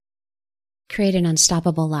Create an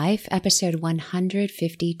Unstoppable Life, episode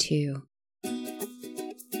 152.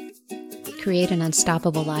 Create an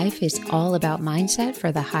Unstoppable Life is all about mindset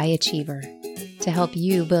for the high achiever to help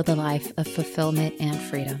you build a life of fulfillment and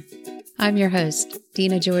freedom. I'm your host,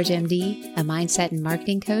 Dina George, MD, a mindset and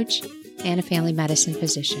marketing coach and a family medicine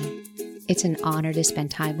physician. It's an honor to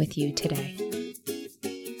spend time with you today.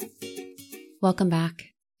 Welcome back.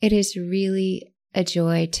 It is really a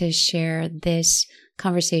joy to share this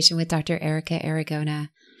conversation with Dr. Erica Aragona.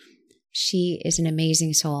 She is an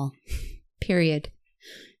amazing soul, period.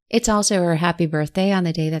 It's also her happy birthday on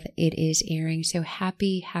the day that it is airing, so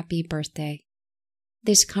happy birthday.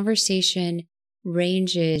 This conversation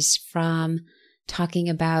ranges from talking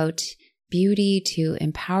about beauty to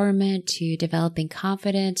empowerment to developing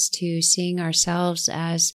confidence to seeing ourselves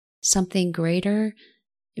as something greater,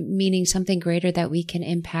 meaning something greater that we can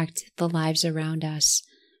impact the lives around us.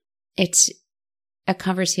 It's a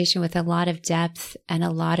conversation with a lot of depth and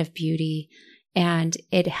a lot of beauty, and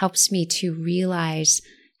it helps me to realize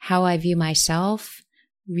how I view myself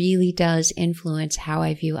really does influence how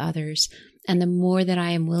I view others. And the more that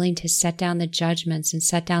I am willing to set down the judgments and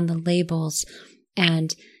set down the labels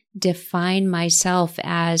and define myself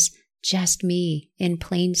as just me in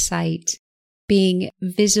plain sight, being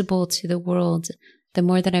visible to the world, the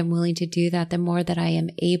more that I'm willing to do that, the more that I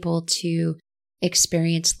am able to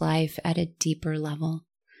experience life at a deeper level.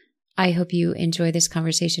 I hope you enjoy this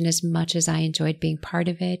conversation as much as I enjoyed being part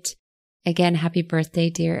of it. Again, happy birthday,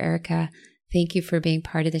 dear Erica. Thank you for being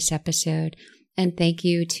part of this episode, and thank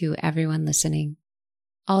you to everyone listening.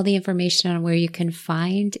 All the information on where you can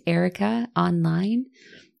find Erica online,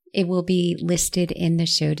 it will be listed in the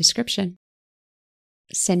show description.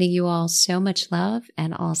 Sending you all so much love,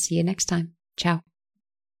 and I'll see you next time. Ciao.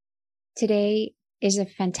 Today is a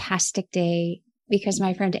fantastic day because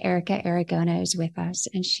my friend Erica Aragona is with us,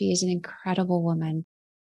 and she is an incredible woman.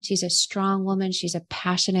 She's a strong woman. She's a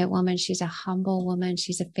passionate woman. She's a humble woman.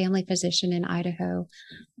 She's a family physician in Idaho.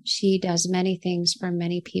 She does many things for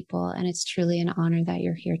many people, and it's truly an honor that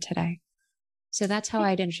you're here today. So that's how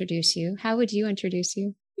I'd introduce you. How would you introduce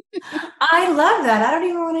you? I love that. I don't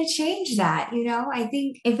even want to change that. I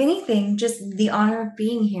think if anything, just the honor of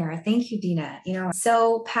being here. Thank you, Dina.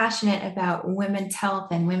 So passionate about women's health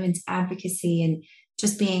and women's advocacy, and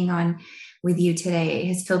just being on with you today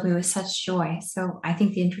has filled me with such joy. So I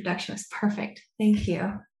think the introduction was perfect. Thank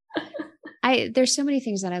you. There's so many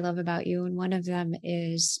things that I love about you. And one of them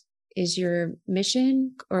is your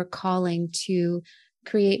mission or calling to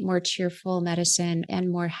create more cheerful medicine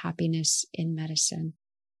and more happiness in medicine.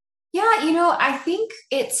 Yeah, I think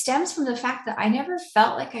it stems from the fact that I never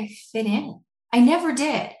felt like I fit in. I never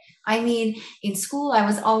did. I mean, in school, I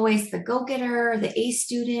was always the go-getter, the A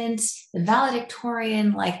student, the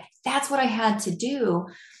valedictorian. Like, that's what I had to do.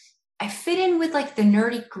 I fit in with like the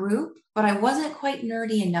nerdy group, but I wasn't quite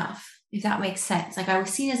nerdy enough, if that makes sense. Like, I was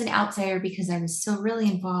seen as an outsider because I was still really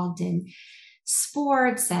involved in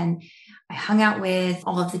sports, and I hung out with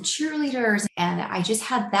all of the cheerleaders, and I just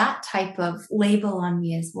had that type of label on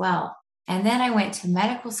me as well. And then I went to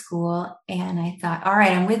medical school, and I thought, all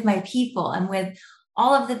right, I'm with my people. I'm with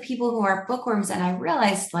all of the people who are bookworms. And I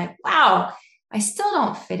realized, like, wow, I still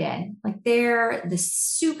don't fit in. Like, they're the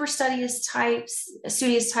super studious types.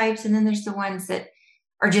 And then there's the ones that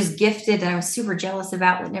are just gifted that I was super jealous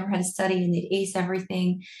about, that never had to study and they'd ace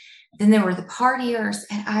everything. Then there were the partiers,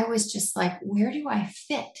 and I was just like, where do I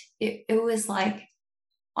fit? It was like,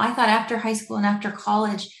 I thought after high school and after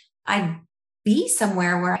college, I'd be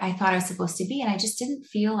somewhere where I thought I was supposed to be. And I just didn't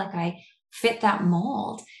feel like I fit that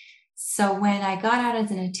mold. So when I got out as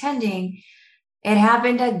an attending, it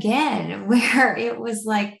happened again, where it was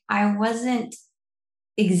like, I wasn't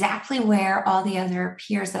exactly where all the other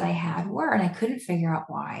peers that I had were, and I couldn't figure out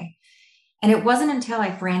why. And it wasn't until I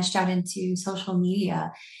branched out into social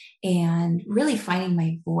media and really finding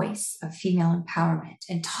my voice of female empowerment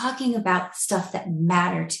and talking about stuff that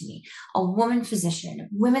mattered to me, a woman physician,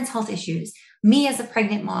 women's health issues, me as a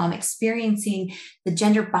pregnant mom, experiencing the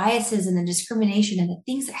gender biases and the discrimination and the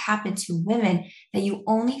things that happen to women that you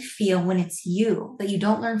only feel when it's you, that you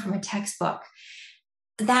don't learn from a textbook.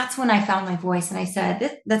 That's when I found my voice, and I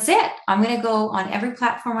said, that's it. I'm going to go on every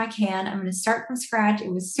platform I can. I'm going to start from scratch.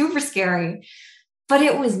 It was super scary, but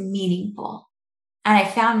it was meaningful. And I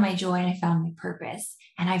found my joy, and I found my purpose,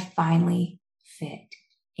 and I finally fit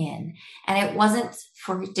in. And it wasn't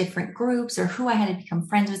for different groups or who I had to become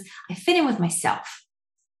friends with. I fit in with myself.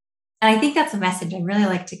 And I think that's a message I really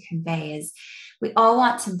like to convey, is we all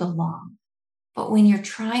want to belong. But when you're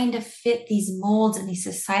trying to fit these molds and these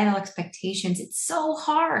societal expectations, it's so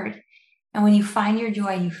hard. And when you find your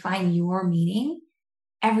joy, you find your meaning,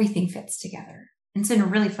 everything fits together. And it's been a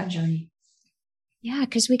really fun journey. Yeah,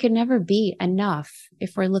 because we could never be enough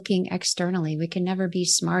if we're looking externally. We can never be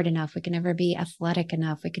smart enough. We can never be athletic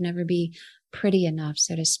enough. We can never be pretty enough,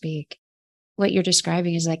 so to speak. What you're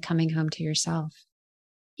describing is like coming home to yourself.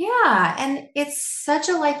 Yeah. And it's such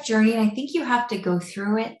a life journey. And I think you have to go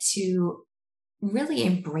through it to really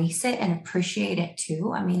embrace it and appreciate it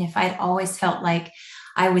too. I mean, if I'd always felt like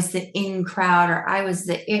I was the in crowd or I was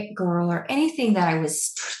the it girl or anything that I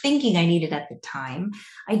was thinking I needed at the time,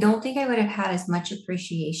 I don't think I would have had as much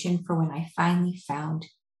appreciation for when I finally found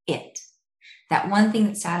it. That one thing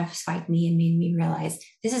that satisfied me and made me realize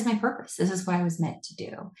this is my purpose. This is what I was meant to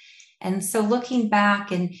do. And so looking back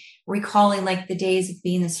and recalling like the days of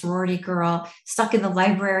being the sorority girl, stuck in the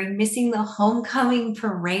library, missing the homecoming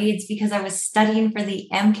parades because I was studying for the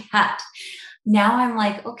MCAT. Now I'm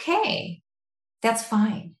like, okay, that's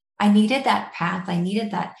fine. I needed that path. I needed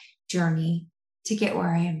that journey to get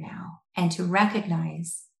where I am now and to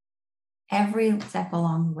recognize every step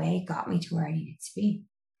along the way got me to where I needed to be.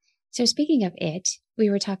 So speaking of it, we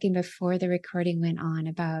were talking before the recording went on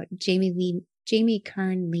about Jamie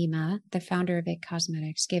Kern Lima, the founder of It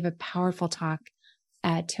Cosmetics, gave a powerful talk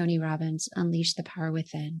at Tony Robbins' Unleash the Power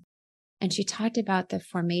Within. And she talked about the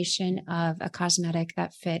formation of a cosmetic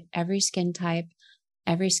that fit every skin type,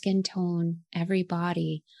 every skin tone, every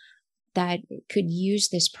body that could use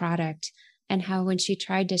this product. And how when she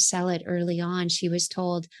tried to sell it early on, she was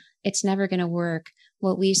told, it's never going to work.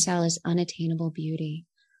 What we sell is unattainable beauty.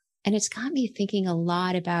 And it's got me thinking a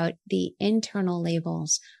lot about the internal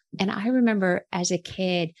labels. And I remember as a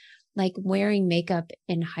kid, like wearing makeup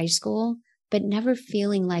in high school, but never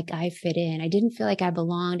feeling like I fit in. I didn't feel like I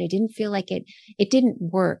belonged. I didn't feel like it didn't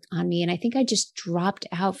work on me. And I think I just dropped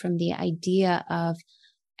out from the idea of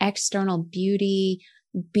external beauty,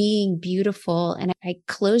 being beautiful. And I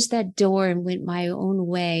closed that door and went my own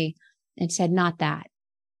way and said, not that.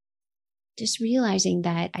 Just realizing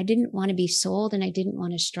that I didn't want to be sold and I didn't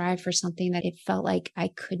want to strive for something that it felt like I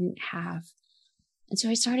couldn't have. And so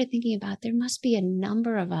I started thinking about there must be a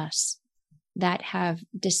number of us that have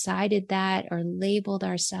decided that or labeled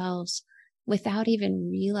ourselves without even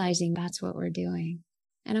realizing that's what we're doing.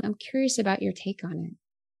 And I'm curious about your take on it.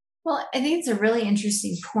 Well, I think it's a really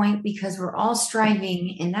interesting point because we're all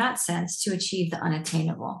striving in that sense to achieve the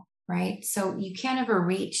unattainable, right? So you can't ever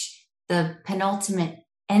reach the penultimate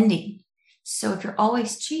ending. So if you're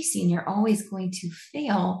always chasing, you're always going to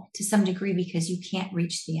fail to some degree because you can't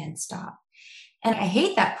reach the end stop. And I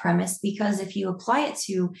hate that premise because if you apply it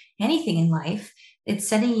to anything in life, it's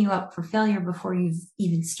setting you up for failure before you've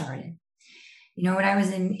even started. You know, when I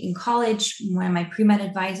was in college, one of my pre-med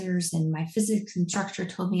advisors and my physics instructor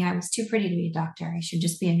told me I was too pretty to be a doctor. I should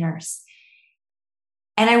just be a nurse.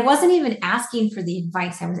 And I wasn't even asking for the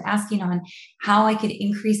advice. I was asking on how I could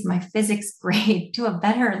increase my physics grade to a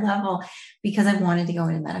better level because I wanted to go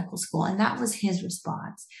into medical school. And that was his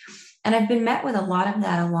response. And I've been met with a lot of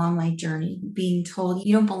that along my journey, being told,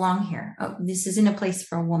 you don't belong here. Oh, this isn't a place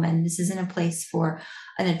for a woman. This isn't a place for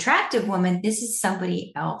an attractive woman. This is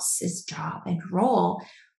somebody else's job and role.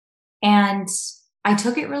 And I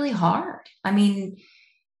took it really hard. I mean,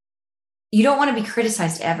 you don't want to be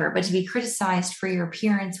criticized ever, but to be criticized for your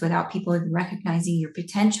appearance without people even recognizing your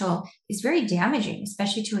potential is very damaging,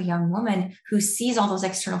 especially to a young woman who sees all those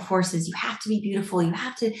external forces. You have to be beautiful. You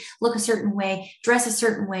have to look a certain way, dress a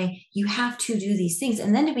certain way. You have to do these things.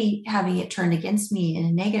 And then to be having it turned against me in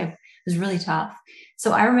a negative was really tough.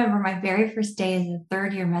 So I remember my very first day as a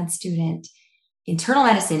third-year med student, internal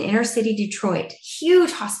medicine, inner city Detroit,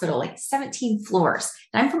 huge hospital, like 17 floors.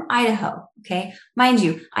 And I'm from Idaho. Okay. Mind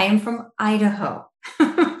you, I am from Idaho.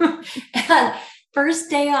 And first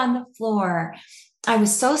day on the floor, I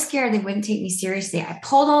was so scared they wouldn't take me seriously. I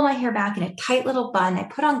pulled all my hair back in a tight little bun. I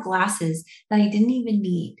put on glasses that I didn't even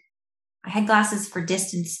need. I had glasses for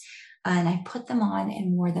distance and I put them on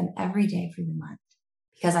and wore them every day for the month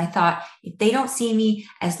because I thought if they don't see me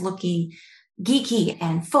as looking geeky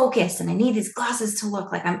and focused, and I need these glasses to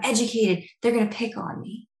look like I'm educated, they're going to pick on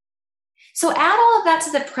me. So add all of that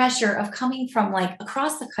to the pressure of coming from like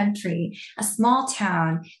across the country, a small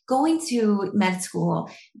town, going to med school,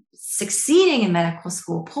 succeeding in medical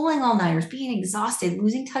school, pulling all-nighters, being exhausted,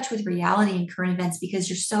 losing touch with reality and current events because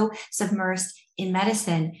you're so submersed in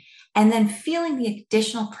medicine. And then feeling the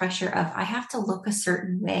additional pressure of I have to look a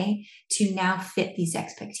certain way to now fit these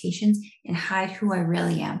expectations and hide who I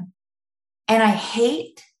really am. And I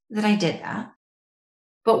hate that I did that.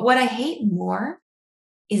 But what I hate more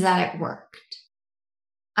is that it worked.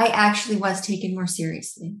 I actually was taken more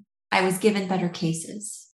seriously. I was given better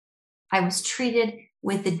cases. I was treated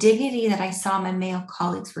with the dignity that I saw my male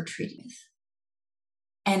colleagues were treated with.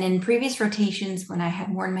 And in previous rotations, when I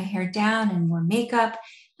had worn my hair down and more makeup,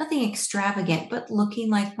 nothing extravagant, but looking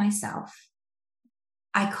like myself,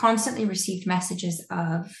 I constantly received messages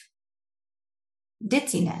of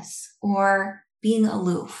ditziness or being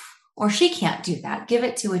aloof, or she can't do that. Give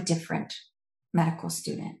it to a different medical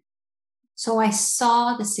student. So I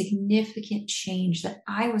saw the significant change that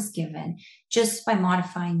I was given just by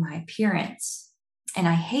modifying my appearance. And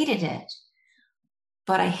I hated it,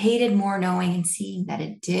 but I hated more knowing and seeing that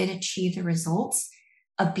it did achieve the results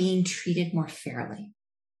of being treated more fairly.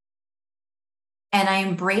 And I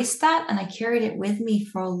embraced that and I carried it with me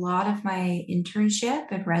for a lot of my internship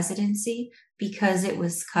and residency because it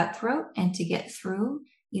was cutthroat. And to get through,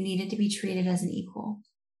 you needed to be treated as an equal.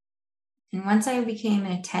 And once I became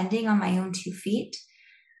an attending on my own 2 feet,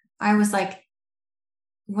 I was like,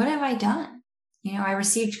 what have I done? I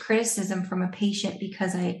received criticism from a patient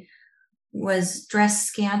because I was dressed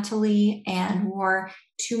scantily and wore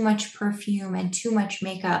too much perfume and too much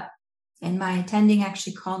makeup. And my attending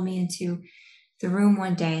actually called me into the room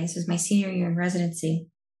one day. This was my senior year in residency.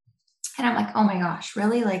 And I'm like, oh my gosh,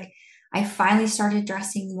 really? Like, I finally started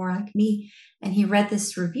dressing more like me. And he read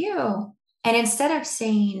this review. And instead of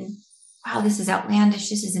saying, wow, this is outlandish,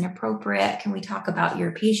 this is inappropriate, can we talk about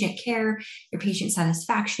your patient care, your patient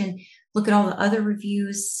satisfaction, look at all the other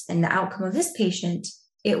reviews and the outcome of this patient,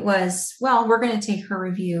 it was, well, we're going to take her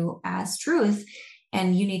review as truth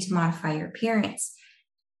and you need to modify your appearance.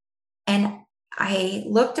 And I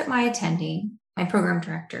looked at my attending, my program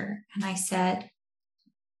director, and I said,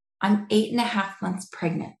 I'm 8.5 months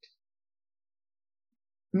pregnant.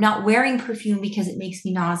 I'm not wearing perfume because it makes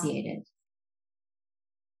me nauseated.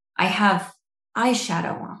 I have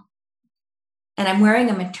eyeshadow on, and I'm wearing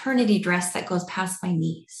a maternity dress that goes past my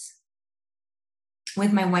knees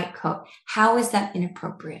with my white coat. How is that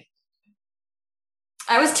inappropriate?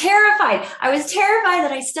 I was terrified. I was terrified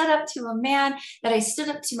that I stood up to a man, that I stood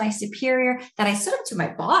up to my superior, that I stood up to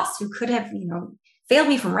my boss who could have, failed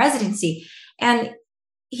me from residency. And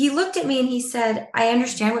he looked at me and he said, I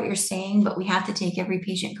understand what you're saying, but we have to take every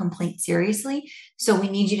patient complaint seriously. So we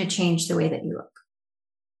need you to change the way that you look.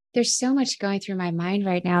 There's so much going through my mind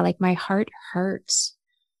right now. Like my heart hurts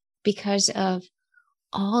because of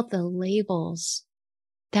all the labels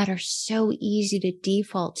that are so easy to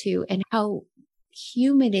default to and how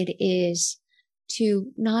human it is to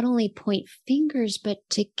not only point fingers, but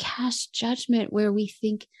to cast judgment where we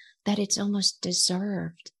think that it's almost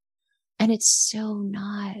deserved. And it's so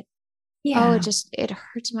not. Yeah. Oh, it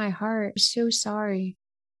hurts my heart. I'm so sorry.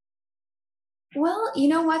 Well, you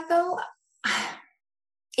know what though?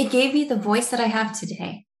 It gave me the voice that I have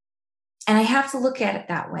today. And I have to look at it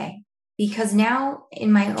that way because now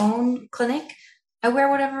in my own clinic, I wear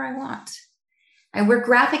whatever I want. I wear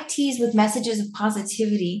graphic tees with messages of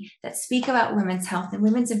positivity that speak about women's health and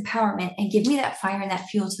women's empowerment and give me that fire and that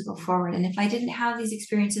fuel to go forward. And if I didn't have these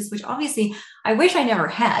experiences, which obviously I wish I never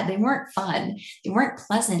had, they weren't fun, they weren't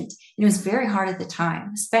pleasant. And it was very hard at the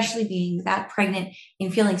time, especially being that pregnant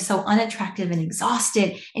and feeling so unattractive and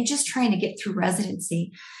exhausted and just trying to get through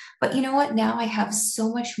residency. But you know what? Now I have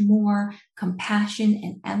so much more compassion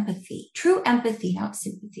and empathy, true empathy, not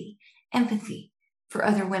sympathy, empathy for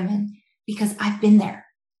other women because I've been there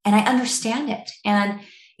and I understand it. And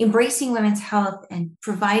embracing women's health and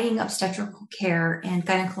providing obstetrical care and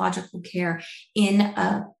gynecological care in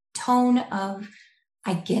a tone of,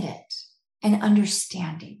 I get it, and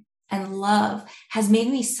understanding and love has made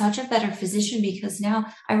me such a better physician because now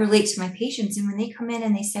I relate to my patients. And when they come in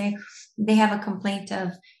and they say they have a complaint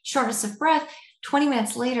of shortness of breath, 20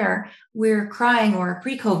 minutes later, we're crying or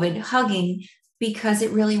pre-COVID hugging because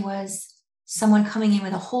it really was someone coming in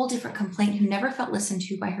with a whole different complaint who never felt listened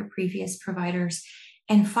to by her previous providers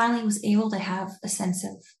and finally was able to have a sense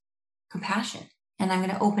of compassion. And I'm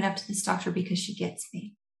going to open up to this doctor because she gets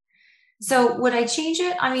me. So would I change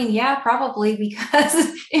it? I mean, yeah, probably because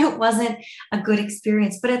it wasn't a good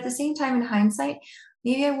experience. But at the same time, in hindsight,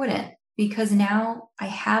 maybe I wouldn't because now I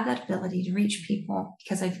have that ability to reach people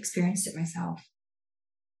because I've experienced it myself.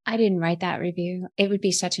 I didn't write that review. It would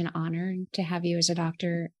be such an honor to have you as a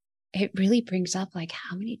doctor. It really brings up like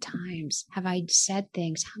how many times have I said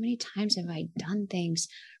things? How many times have I done things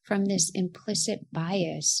from this implicit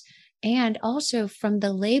bias and also from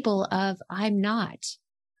the label of I'm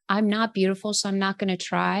not beautiful, so I'm not going to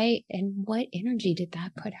try. And what energy did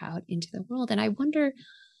that put out into the world? And I wonder,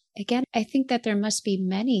 again, I think that there must be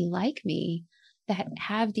many like me that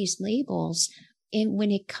have these labels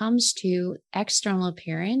when it comes to external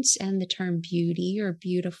appearance and the term beauty or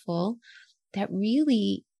beautiful that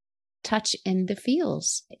really touch in the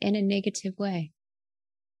feels in a negative way.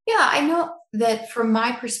 Yeah, I know that from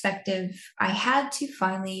my perspective, I had to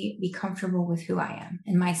finally be comfortable with who I am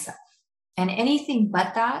and myself. And anything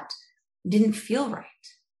but that didn't feel right.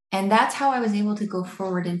 And that's how I was able to go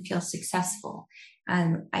forward and feel successful.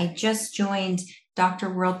 I just joined Dr.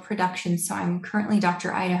 World Productions, so I'm currently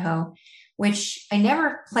Dr. Idaho, which I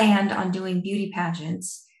never planned on doing beauty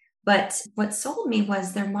pageants. But what sold me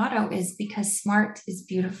was their motto is because smart is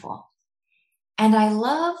beautiful. And I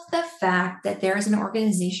love the fact that there is an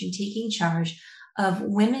organization taking charge of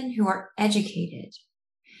women who are educated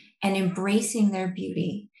and embracing their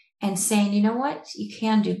beauty and saying, you know what, you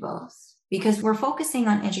can do both. Because we're focusing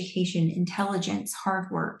on education, intelligence, hard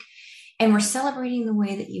work, and we're celebrating the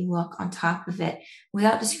way that you look on top of it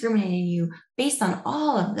without discriminating you based on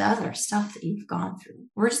all of the other stuff that you've gone through.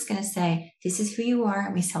 We're just going to say, this is who you are,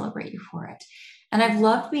 and we celebrate you for it. And I've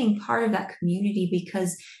loved being part of that community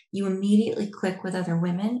because you immediately click with other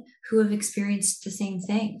women who have experienced the same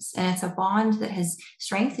things. And it's a bond that has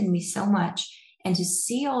strengthened me so much. And to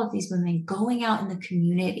see all of these women going out in the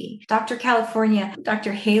community. Dr. California,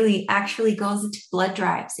 Dr. Haley actually goes into blood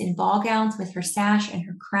drives in ball gowns with her sash and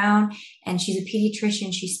her crown. And she's a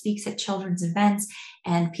pediatrician. She speaks at children's events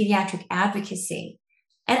and pediatric advocacy.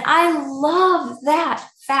 And I love that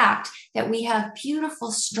fact that we have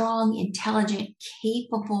beautiful, strong, intelligent,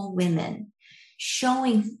 capable women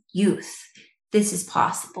showing youth this is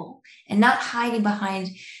possible and not hiding behind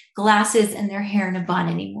glasses and their hair in a bun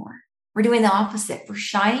anymore. We're doing the opposite. We're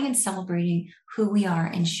shining and celebrating who we are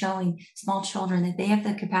and showing small children that they have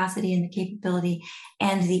the capacity and the capability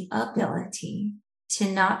and the ability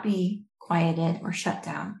to not be quieted or shut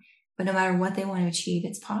down. But no matter what they want to achieve,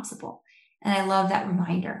 it's possible. And I love that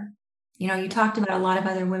reminder. You know, you talked about a lot of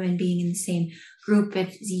other women being in the same group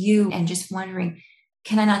as you and just wondering,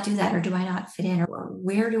 can I not do that? Or do I not fit in? Or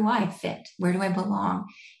where do I fit? Where do I belong?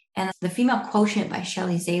 And the Female Quotient by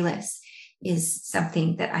Shelley Zalis is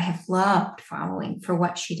something that I have loved following for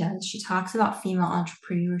what she does. She talks about female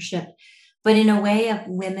entrepreneurship, but in a way of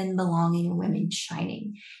women belonging and women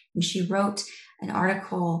shining. And she wrote an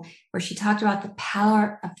article where she talked about the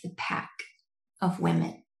power of the pack of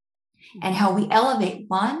women and how we elevate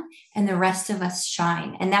one and the rest of us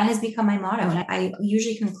shine. And that has become my motto. And I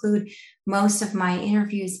usually conclude most of my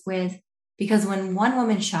interviews with, because when one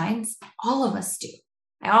woman shines, all of us do.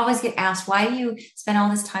 I always get asked, why do you spend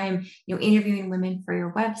all this time, interviewing women for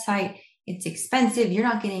your website? It's expensive. You're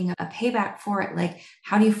not getting a payback for it. Like,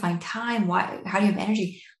 how do you find time? How do you have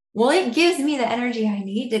energy? Well, it gives me the energy I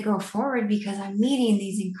need to go forward because I'm meeting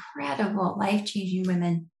these incredible, life-changing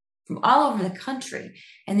women from all over the country.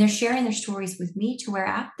 And they're sharing their stories with me to where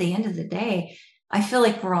at the end of the day, I feel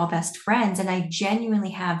like we're all best friends. And I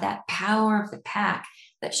genuinely have that power of the pack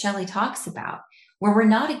that Shelley talks about, where we're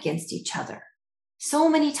not against each other. So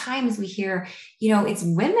many times we hear, it's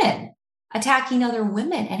women attacking other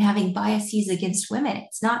women and having biases against women.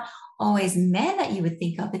 It's not always men that you would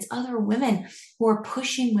think of. It's other women who are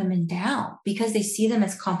pushing women down because they see them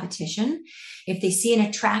as competition. If they see an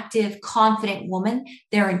attractive, confident woman,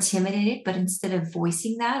 they're intimidated. But instead of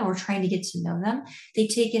voicing that or trying to get to know them, they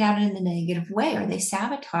take it out in the negative way or they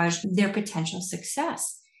sabotage their potential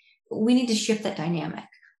success. We need to shift that dynamic.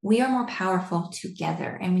 We are more powerful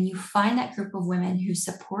together. And when you find that group of women who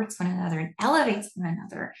supports one another and elevates one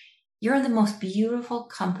another, you're in the most beautiful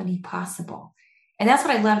company possible. And that's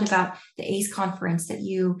what I loved about the ACE conference that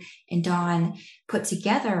you and Dawn put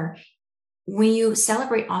together. When you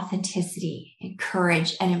celebrate authenticity and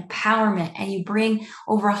courage and empowerment, and you bring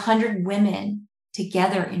over 100 women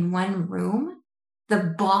together in one room,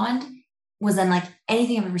 the bond was unlike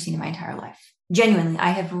anything I've ever seen in my entire life. Genuinely,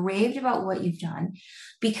 I have raved about what you've done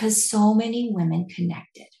because so many women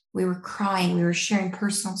connected. We were crying. We were sharing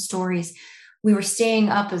personal stories. We were staying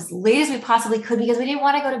up as late as we possibly could because we didn't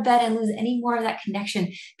want to go to bed and lose any more of that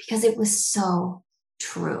connection because it was so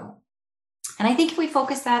true. And I think if we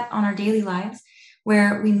focus that on our daily lives,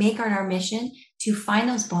 where we make it our mission to find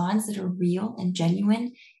those bonds that are real and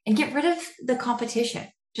genuine and get rid of the competition,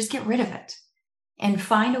 just get rid of it and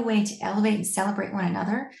find a way to elevate and celebrate one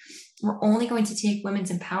another, we're only going to take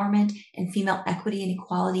women's empowerment and female equity and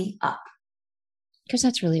equality up. Because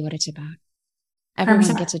that's really what it's about. Everyone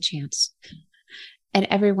 100%. gets a chance. And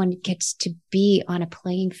everyone gets to be on a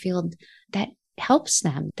playing field that helps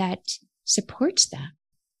them, that supports them.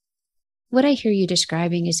 What I hear you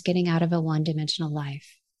describing is getting out of a one-dimensional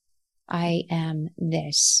life. I am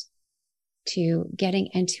this, to getting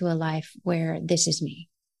into a life where this is me.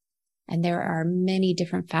 And there are many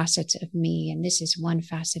different facets of me, and this is one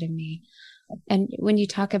facet of me. And when you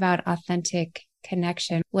talk about authentic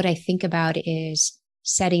connection, what I think about is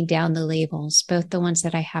setting down the labels, both the ones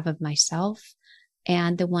that I have of myself,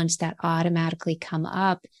 and the ones that automatically come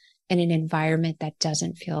up in an environment that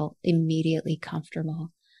doesn't feel immediately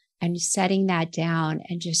comfortable. And setting that down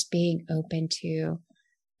and just being open to,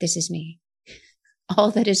 this is me.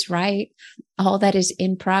 All that is right, all that is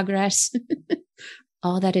in progress,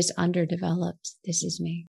 all that is underdeveloped, this is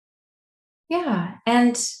me. Yeah.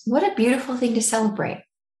 And what a beautiful thing to celebrate,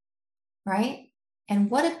 right? And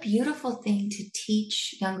what a beautiful thing to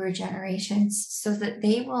teach younger generations so that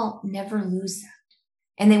they will never lose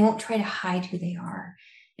that and they won't try to hide who they are.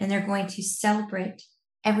 And they're going to celebrate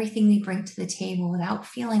everything they bring to the table without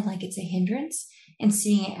feeling like it's a hindrance and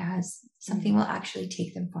seeing it as something will actually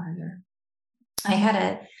take them farther. I had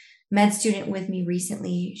a med student with me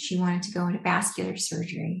recently. She wanted to go into vascular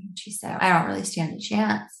surgery. She said, I don't really stand a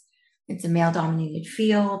chance. It's a male dominated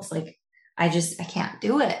field. Like, I can't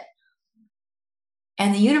do it.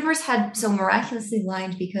 And the universe had so miraculously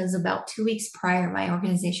aligned because about 2 weeks prior, my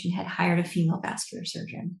organization had hired a female vascular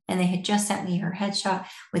surgeon. And they had just sent me her headshot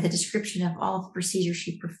with a description of all of the procedures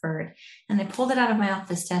she preferred. And I pulled it out of my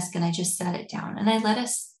office desk and I just sat it down. And I let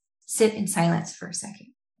us sit in silence for a second.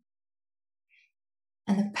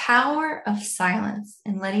 And the power of silence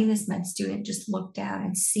and letting this med student just look down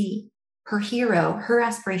and see her hero, her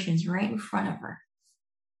aspirations right in front of her,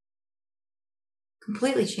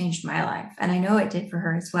 completely changed my life. And I know it did for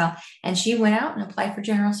her as well. And she went out and applied for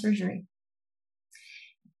general surgery.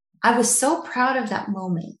 I was so proud of that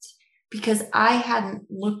moment because I hadn't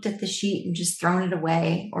looked at the sheet and just thrown it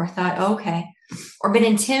away or thought, okay, or been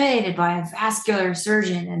intimidated by a vascular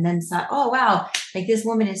surgeon and then thought, oh, wow, like this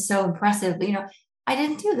woman is so impressive. You know, I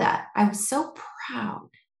didn't do that. I was so proud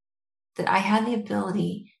that I had the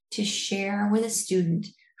ability to share with a student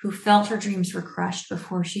who felt her dreams were crushed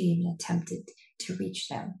before she even attempted to reach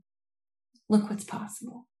them. Look what's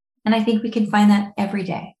possible. And I think we can find that every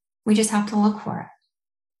day. We just have to look for it.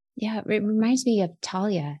 Yeah, it reminds me of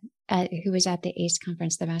Talia, who was at the ACE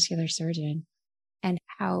conference, the vascular surgeon, and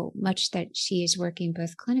how much that she is working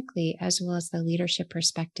both clinically as well as the leadership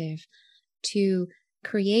perspective to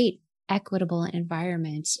create equitable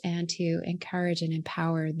environments and to encourage and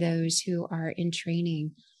empower those who are in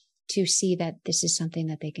training to see that this is something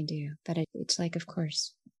that they can do, that it's like, of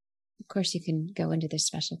course you can go into this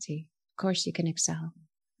specialty. Of course you can excel.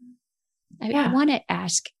 I want to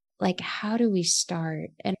ask, like, how do we start?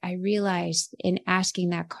 And I realized in asking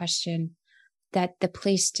that question that the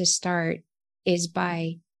place to start is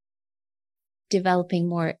by developing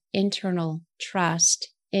more internal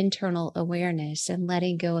trust, internal awareness, and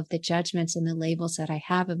letting go of the judgments and the labels that I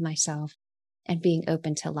have of myself and being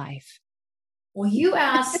open to life. Well, you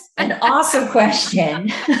asked an awesome question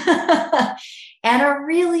and a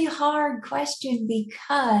really hard question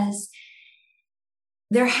because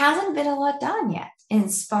there hasn't been a lot done yet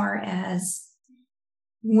as far as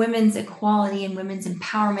women's equality and women's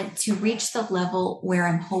empowerment to reach the level where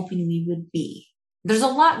I'm hoping we would be. There's a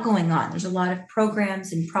lot going on. There's a lot of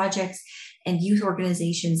programs and projects and youth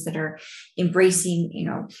organizations that are embracing,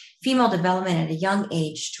 female development at a young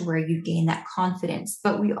age to where you gain that confidence,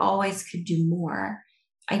 but we always could do more.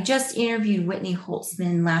 I just interviewed Whitney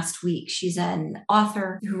Holtzman last week. She's an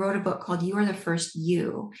author who wrote a book called You Are the First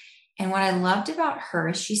You. And what I loved about her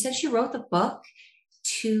is she said she wrote the book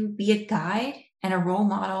to be a guide and a role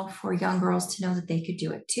model for young girls to know that they could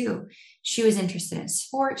do it too. She was interested in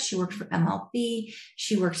sports. She worked for MLB.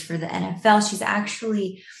 She works for the NFL. She's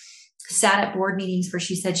actually sat at board meetings where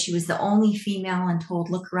she said she was the only female and told,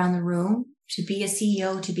 look around the room, to be a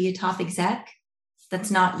CEO, to be a top exec.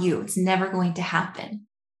 That's not you. It's never going to happen.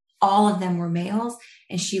 All of them were males.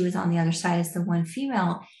 And she was on the other side as the one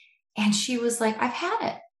female. And she was like, I've had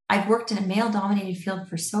it. I've worked in a male dominated field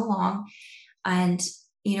for so long. And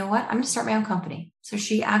you know what? I'm going to start my own company. So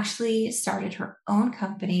she actually started her own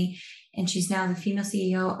company and she's now the female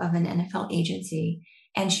CEO of an NFL agency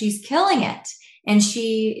and she's killing it. And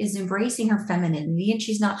she is embracing her femininity and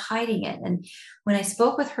she's not hiding it. And when I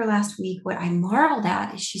spoke with her last week, what I marveled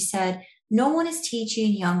at is she said, no one is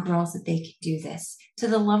teaching young girls that they can do this to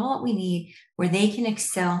the level that we need where they can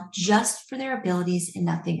excel just for their abilities and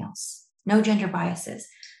nothing else. No gender biases.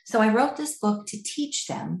 So I wrote this book to teach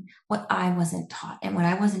them what I wasn't taught and what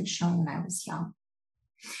I wasn't shown when I was young.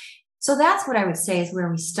 So that's what I would say is where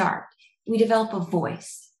we start. We develop a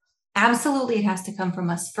voice. Absolutely, it has to come from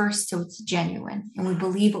us first so it's genuine and we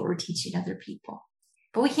believe what we're teaching other people.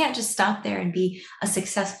 But we can't just stop there and be a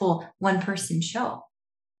successful one-person show,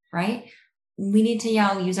 right? We need to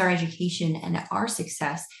use our education and our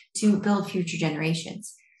success to build future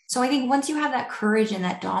generations. So I think once you have that courage and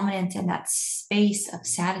that dominance and that space of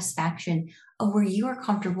satisfaction of where you are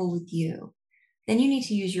comfortable with you, then you need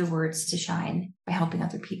to use your words to shine by helping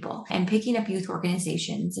other people and picking up youth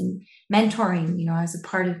organizations and mentoring. I was a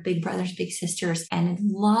part of Big Brothers Big Sisters and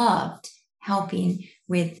loved helping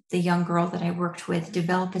with the young girl that I worked with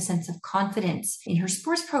develop a sense of confidence in her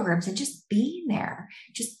sports programs and just being there,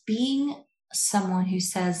 just being someone who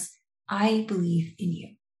says, I believe in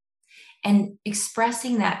you, and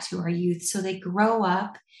expressing that to our youth so they grow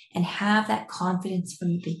up and have that confidence from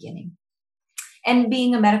the beginning. And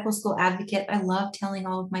being a medical school advocate, I love telling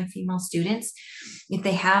all of my female students, if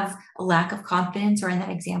they have a lack of confidence, or in that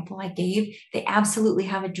example I gave, they absolutely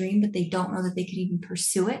have a dream, but they don't know that they could even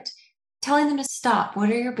pursue it, telling them to stop. What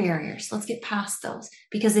are your barriers? Let's get past those,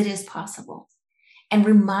 because it is possible. And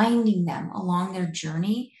reminding them along their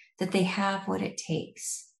journey that they have what it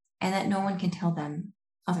takes and that no one can tell them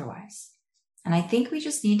otherwise. And I think we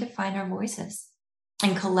just need to find our voices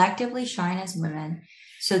and collectively shine as women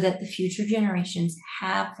so that the future generations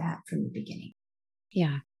have that from the beginning.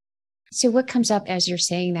 Yeah. So what comes up as you're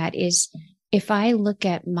saying that is, if I look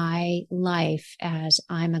at my life as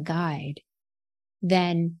I'm a guide,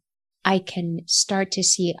 then I can start to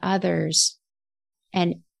see others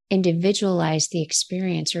and individualize the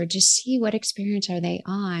experience, or just see what experience are they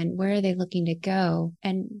on, where are they looking to go,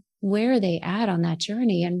 and where are they at on that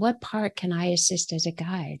journey, and what part can I assist as a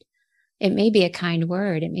guide? It may be a kind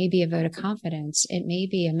word. It may be a vote of confidence. It may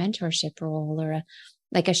be a mentorship role, or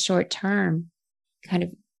a short term kind of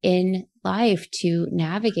in life to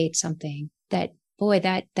navigate something that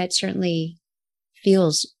certainly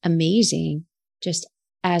feels amazing, just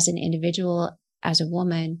as an individual, as a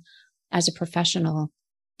woman, as a professional,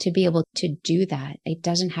 to be able to do that. It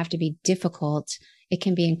doesn't have to be difficult. It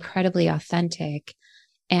can be incredibly authentic,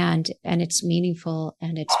 and it's meaningful,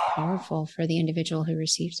 and it's powerful for the individual who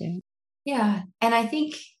receives it. Yeah. And I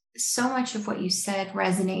think so much of what you said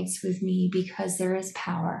resonates with me, because there is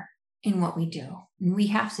power in what we do. And we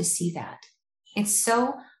have to see that. It's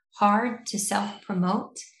so hard to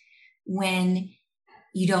self-promote when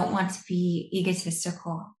you don't want to be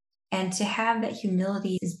egotistical. And to have that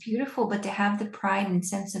humility is beautiful, but to have the pride and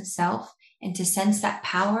sense of self and to sense that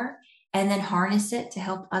power and then harness it to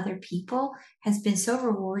help other people has been so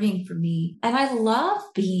rewarding for me. And I love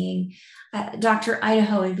being Dr.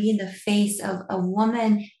 Idaho and being the face of a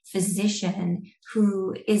woman physician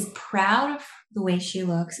who is proud of the way she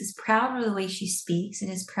looks, is proud of the way she speaks,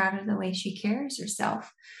 and is proud of the way she carries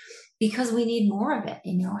herself, because we need more of it.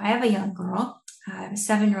 I have a young girl, I have a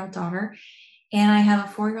 7-year-old daughter, and I have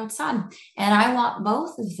a 4-year-old son. And I want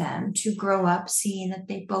both of them to grow up seeing that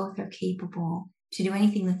they both are capable to do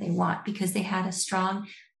anything that they want, because they had a strong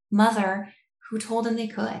mother who told them they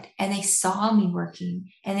could. And they saw me working,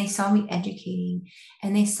 and they saw me educating,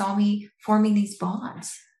 and they saw me forming these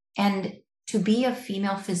bonds. And to be a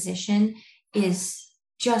female physician is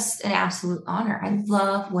just an absolute honor. I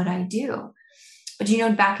love what I do. But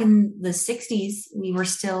back in the 60s, we were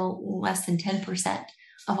still less than 10%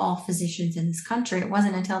 of all physicians in this country. It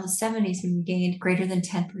wasn't until the 70s when we gained greater than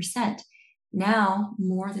 10%. Now,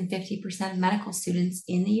 more than 50% of medical students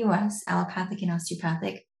in the US, allopathic and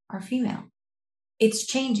osteopathic, are female. It's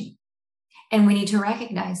changing. And we need to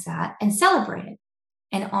recognize that and celebrate it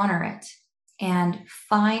and honor it and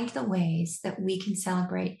find the ways that we can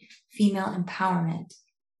celebrate female empowerment,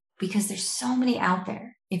 because there's so many out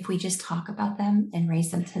there if we just talk about them and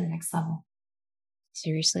raise them to the next level.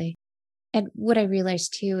 Seriously. And what I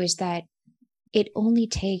realized too is that it only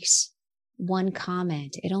takes one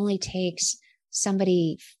comment. It only takes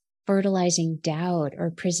somebody fertilizing doubt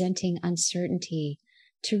or presenting uncertainty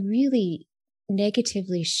to really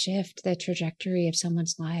negatively shift the trajectory of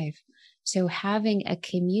someone's life. So having a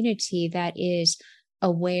community that is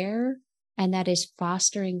aware and that is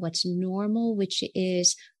fostering what's normal, which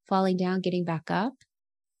is falling down, getting back up,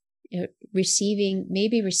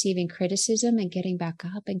 receiving criticism and getting back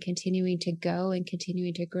up and continuing to go and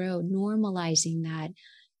continuing to grow, normalizing that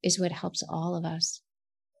is what helps all of us.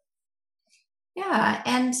 Yeah.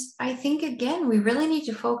 And I think, again, we really need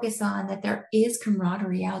to focus on that there is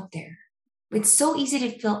camaraderie out there. It's so easy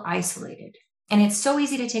to feel isolated, and it's so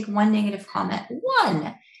easy to take one negative comment.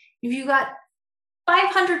 If you got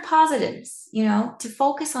 500 positives, to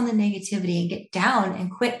focus on the negativity and get down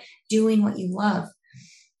and quit doing what you love.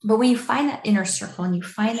 But when you find that inner circle and you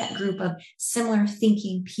find that group of similar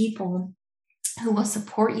thinking people who will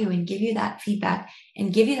support you and give you that feedback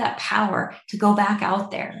and give you that power to go back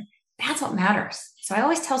out there, that's what matters. So I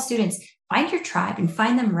always tell students, find your tribe and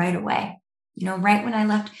find them right away. Right when I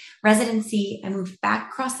left residency, I moved back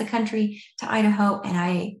across the country to Idaho, and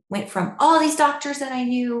I went from all these doctors that I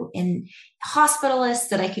knew and hospitalists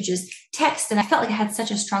that I could just text, and I felt like I had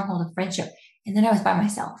such a stronghold of friendship. And then I was by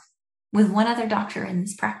myself. with one other doctor in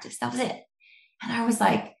this practice. That was it. And I was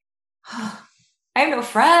like, oh, I have no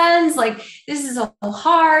friends. Like, this is so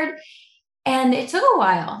hard. And it took a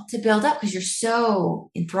while to build up because you're so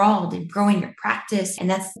enthralled in growing your practice. And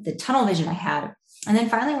that's the tunnel vision I had. And then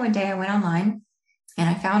finally, one day I went online and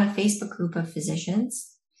I found a Facebook group of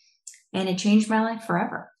physicians, and it changed my life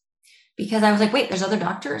forever. Because I was like, wait, there's other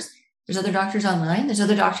doctors. There's other doctors online. There's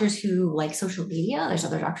other doctors who like social media. There's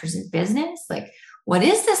other doctors in business. Like, what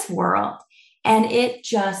is this world? And it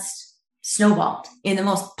just snowballed in the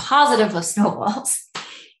most positive of snowballs.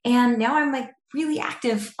 And now I'm like really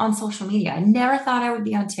active on social media. I never thought I would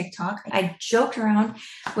be on TikTok. I joked around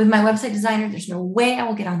with my website designer. There's no way I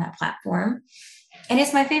will get on that platform. And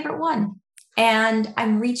it's my favorite one. And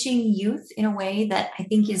I'm reaching youth in a way that I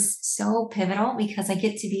think is so pivotal because I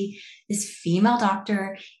get to be this female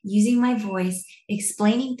doctor using my voice,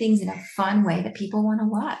 explaining things in a fun way that people want to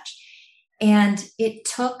watch. And it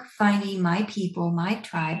took finding my people, my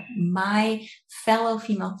tribe, my fellow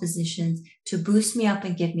female physicians to boost me up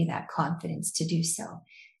and give me that confidence to do so.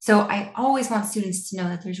 So I always want students to know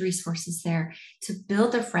that there's resources there to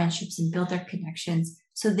build their friendships and build their connections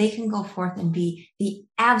so they can go forth and be the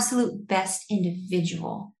absolute best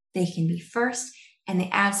individual they can be first and the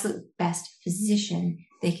absolute best physician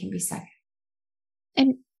they can be second.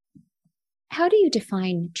 And how do you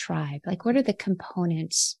define tribe? Like, what are the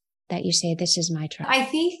components that you say, this is my tribe? I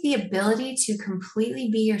think the ability to completely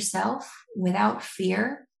be yourself without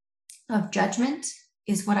fear of judgment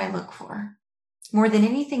is what I look for. More than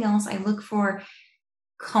anything else, I look for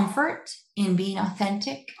comfort in being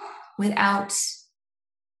authentic without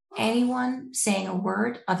anyone saying a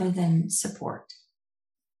word other than support.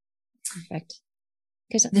 Perfect.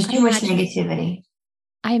 Because there's too much negativity.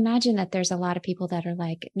 I imagine that there's a lot of people that are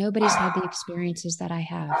like, nobody's had the experiences that I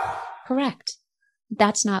have. Correct.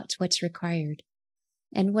 That's not what's required.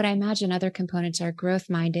 And what I imagine other components are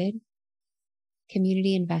growth-minded,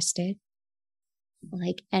 community invested,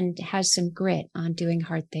 like, and has some grit on doing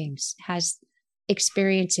hard things, has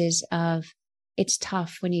experiences of it's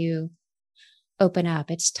tough when you open up.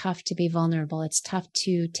 It's tough to be vulnerable. It's tough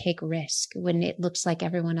to take risk when it looks like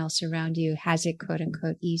everyone else around you has it, quote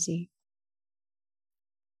unquote, easy.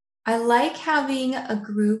 I like having a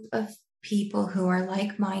group of people who are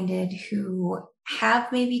like-minded, who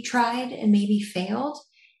have maybe tried and maybe failed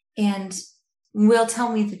and will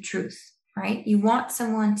tell me the truth, right? You want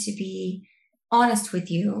someone to be honest with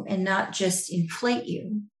you and not just inflate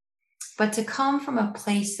you, but to come from a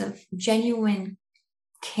place of genuine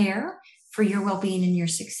care for your well-being and your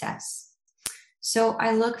success. So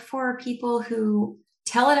I look for people who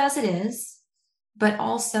tell it as it is, but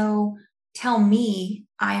also tell me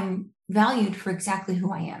I'm valued for exactly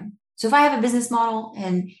who I am. So if I have a business model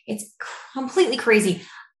and it's completely crazy,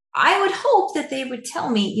 I would hope that they would tell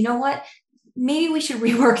me, you know what, maybe we should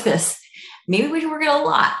rework this. Maybe we should work it a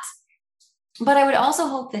lot. But I would also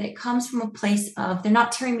hope that it comes from a place of they're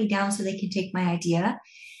not tearing me down so they can take my idea.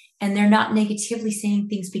 And they're not negatively saying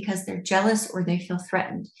things because they're jealous or they feel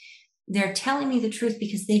threatened. They're telling me the truth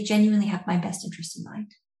because they genuinely have my best interest in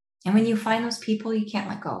mind. And when you find those people, you can't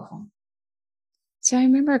let go of them. So I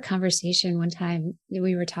remember a conversation one time that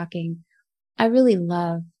we were talking. I really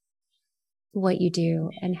love what you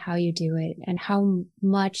do and how you do it and how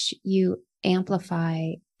much you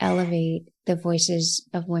amplify, elevate the voices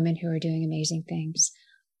of women who are doing amazing things.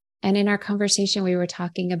 And in our conversation, we were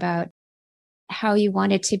talking about how you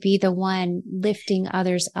wanted to be the one lifting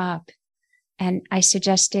others up. And I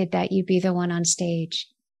suggested that you be the one on stage,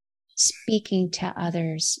 speaking to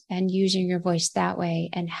others and using your voice that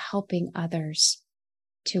way and helping others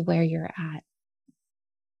to where you're at.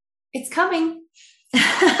 It's coming.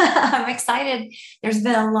 I'm excited. There's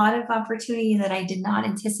been a lot of opportunity that I did not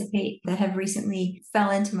anticipate that have recently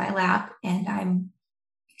fell into my lap. And I'm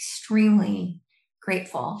extremely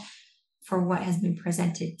grateful for what has been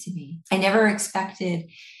presented to me. I never expected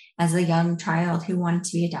as a young child who wanted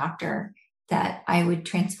to be a doctor that I would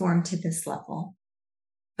transform to this level.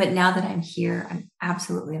 But now that I'm here, I'm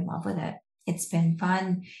absolutely in love with it. It's been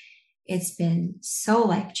fun. It's been so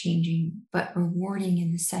life-changing, but rewarding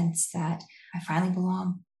in the sense that I finally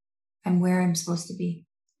belong. I'm where I'm supposed to be.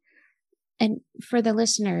 And for the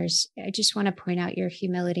listeners, I just want to point out your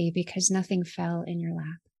humility because nothing fell in your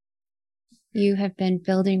lap. You have been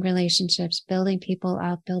building relationships, building people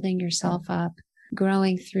up, building yourself up,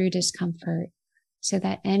 growing through discomfort so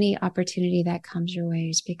that any opportunity that comes your way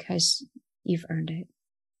is because you've earned it.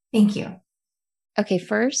 Thank you. Okay,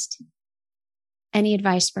 first, any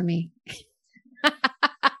advice for me?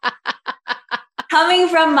 Coming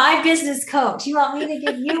from my business coach, you want me to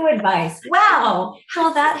give you advice? Wow,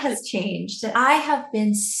 how that has changed. I have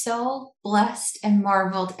been so blessed and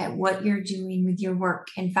marveled at what you're doing with your work.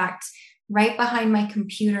 In fact, right behind my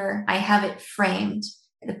computer, I have it framed.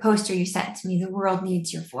 The poster you sent to me, The World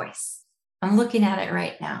Needs Your Voice. I'm looking at it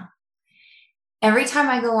right now. Every time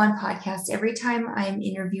I go on podcasts, every time I'm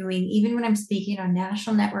interviewing, even when I'm speaking on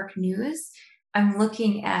national network news, I'm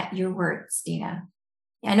looking at your words, Dina.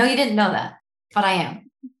 I know you didn't know that, but I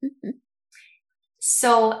am.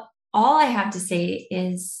 So all I have to say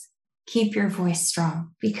is keep your voice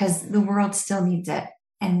strong, because the world still needs it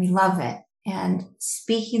and we love it. And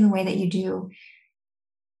speaking the way that you do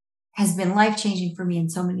has been life-changing for me and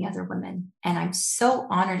so many other women. And I'm so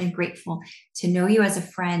honored and grateful to know you as a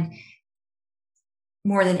friend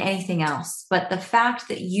more than anything else. But the fact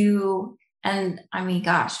that you, and I mean,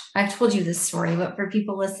 gosh, I've told you this story, but for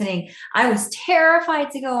people listening, I was terrified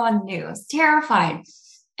to go on the news, terrified.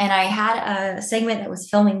 And I had a segment that was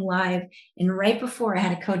filming live. And right before, I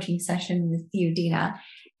had a coaching session with you, Dina,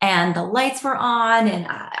 and the lights were on and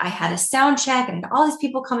I had a sound check and all these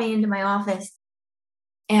people coming into my office.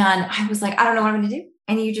 And I was like, I don't know what I'm going to do.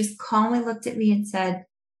 And you just calmly looked at me and said,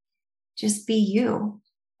 just be you.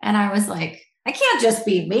 And I was like, I can't just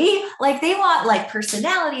be me. Like, they want like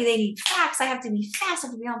personality. They need facts. I have to be fast. I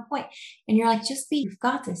have to be on point. And you're like, just be, you've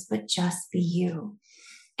got this, but just be you.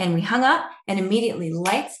 And we hung up and immediately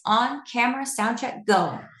lights on, camera, sound check,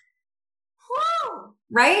 go. Whoa,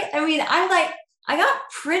 right? I mean, I got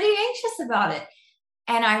pretty anxious about it.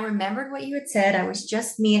 And I remembered what you had said. I was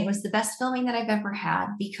just me. It was the best filming that I've ever had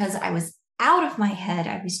because I was out of my head.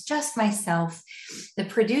 I was just myself. The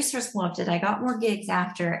producers loved it. I got more gigs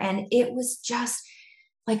after. And it was just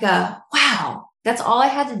like wow, that's all I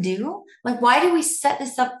had to do. Like, why do we set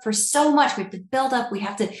this up for so much? We have to build up. We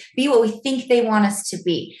have to be what we think they want us to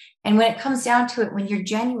be. And when it comes down to it, when you're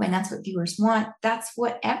genuine, that's what viewers want. That's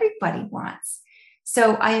what everybody wants.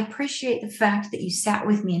 So I appreciate the fact that you sat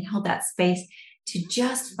with me and held that space to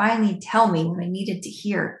just finally tell me what I needed to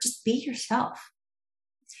hear. Just be yourself.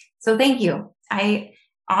 So thank you.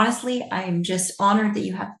 I'm just honored that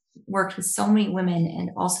you have worked with so many women and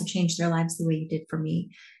also changed their lives the way you did for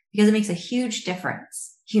me, because it makes a huge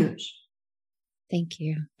difference. Huge. Thank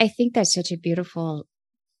you. I think that's such a beautiful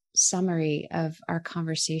summary of our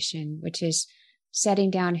conversation, which is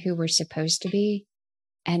setting down who we're supposed to be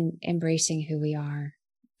and embracing who we are,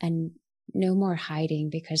 and no more hiding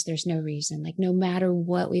because there's no reason. Like, no matter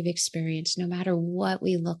what we've experienced, no matter what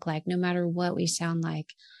we look like, no matter what we sound like,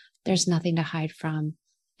 there's nothing to hide from.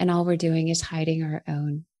 And all we're doing is hiding our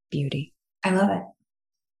own beauty. I love it.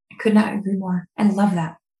 I could not agree more. I love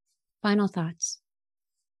that. Final thoughts.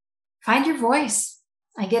 Find your voice.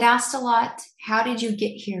 I get asked a lot, how did you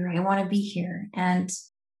get here? I want to be here. And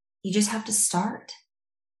you just have to start.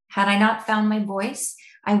 Had I not found my voice,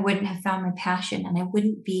 I wouldn't have found my passion, and I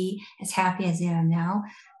wouldn't be as happy as I am now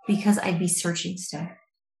because I'd be searching still.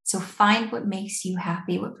 So find what makes you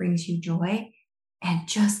happy, what brings you joy, and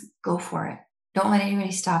just go for it. Don't let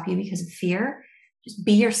anybody stop you because of fear. Just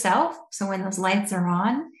be yourself. So when those lights are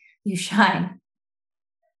on, you shine.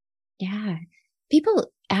 Yeah.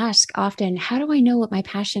 People ask often, how do I know what my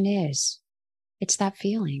passion is? It's that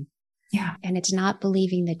feeling. Yeah. And it's not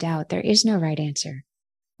believing the doubt. There is no right answer.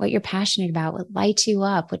 What you're passionate about, what lights you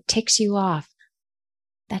up, what ticks you off.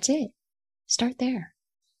 That's it. Start there.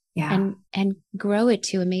 Yeah. And grow it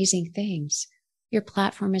to amazing things. Your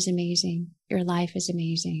platform is amazing. Your life is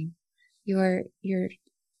amazing. Your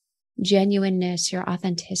genuineness, your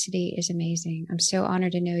authenticity is amazing. I'm so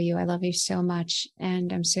honored to know you. I love you so much.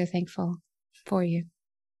 And I'm so thankful for you.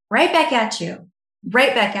 Right back at you.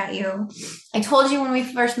 Right back at you. I told you when we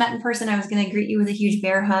first met in person, I was going to greet you with a huge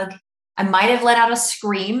bear hug. I might have let out a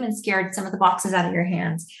scream and scared some of the boxes out of your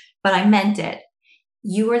hands, but I meant it.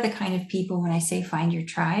 You are the kind of people, when I say find your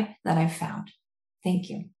tribe, that I've found. Thank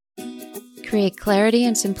you. Create clarity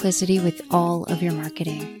and simplicity with all of your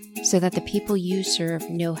marketing so that the people you serve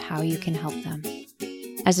know how you can help them.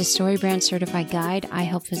 As a StoryBrand certified guide, I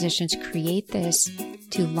help physicians create this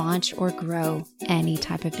to launch or grow any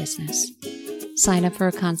type of business. Sign up for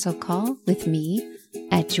a consult call with me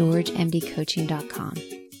at georgemdcoaching.com.